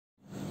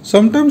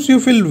Sometimes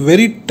you feel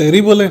very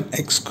terrible and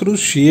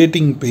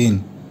excruciating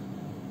pain.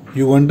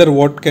 You wonder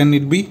what can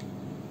it be?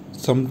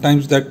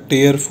 Sometimes that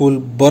tearful,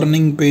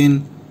 burning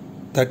pain,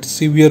 that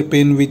severe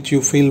pain which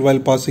you feel while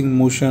passing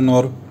motion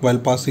or while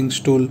passing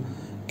stool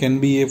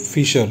can be a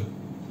fissure.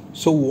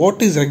 So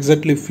what is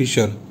exactly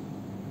fissure?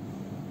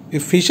 A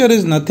fissure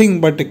is nothing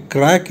but a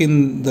crack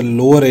in the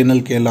lower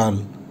anal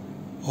canal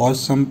or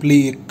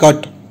simply a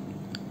cut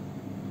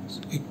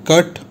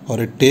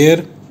or a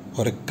tear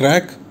or a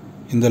crack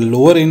in the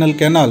lower anal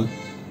canal,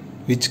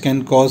 which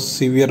can cause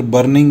severe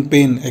burning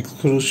pain,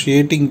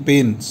 excruciating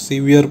pain,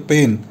 severe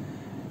pain,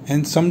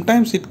 and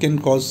sometimes it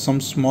can cause some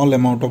small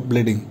amount of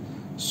bleeding.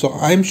 So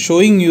I am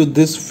showing you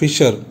this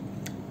fissure.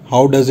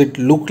 How does it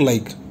look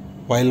like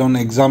while on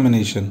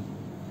examination?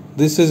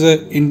 This is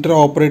an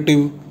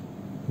intraoperative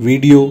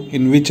video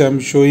in which I am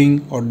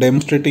showing or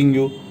demonstrating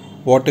you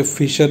what a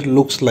fissure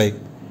looks like,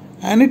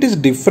 and it is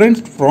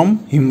different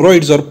from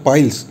hemorrhoids or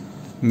piles.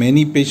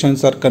 Many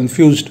patients are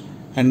confused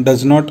and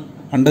does not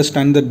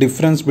understand the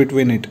difference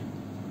between it.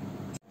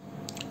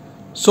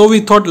 So we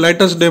thought,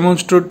 let us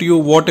demonstrate to you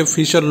what a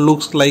fissure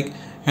looks like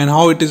and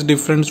how it is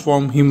different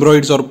from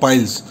hemorrhoids or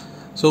piles.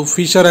 So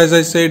fissure, as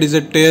I said, is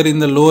a tear in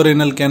the lower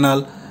anal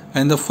canal,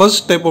 and the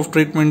first step of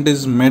treatment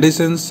is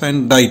medicines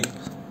and diet.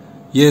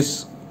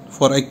 Yes,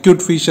 for acute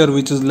fissure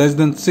which is less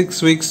than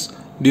 6 weeks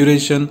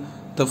duration,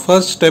 the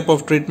first step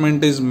of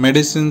treatment is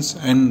medicines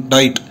and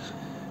diet.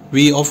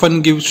 We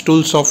often give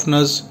stool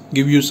softeners,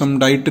 give you some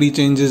dietary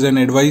changes and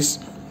advice,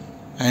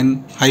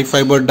 and high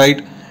fiber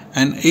diet,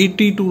 and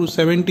 80 to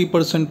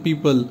 70%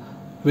 people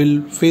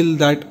will feel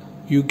that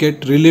you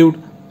get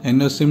relieved and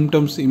your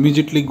symptoms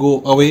immediately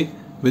go away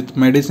with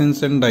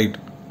medicines and diet.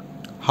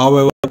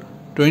 However,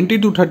 20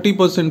 to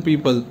 30%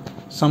 people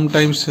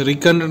sometimes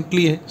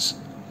recurrently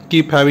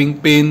keep having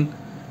pain,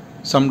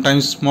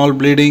 sometimes small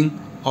bleeding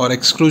or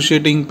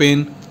excruciating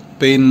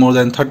pain more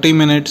than 30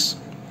 minutes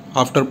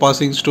after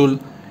passing stool.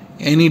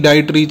 Any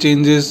dietary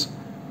changes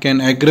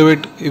can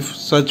aggravate if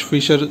such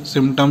fissure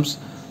symptoms,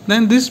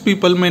 then these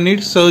people may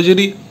need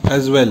surgery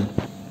as well.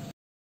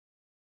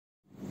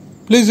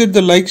 Please hit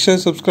the like, share,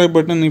 subscribe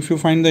button if you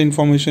find the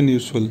information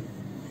useful.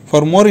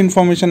 For more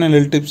information and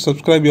health tips,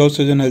 subscribe your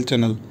Surgeon Health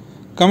channel.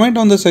 Comment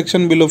on the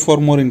section below for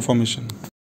more information.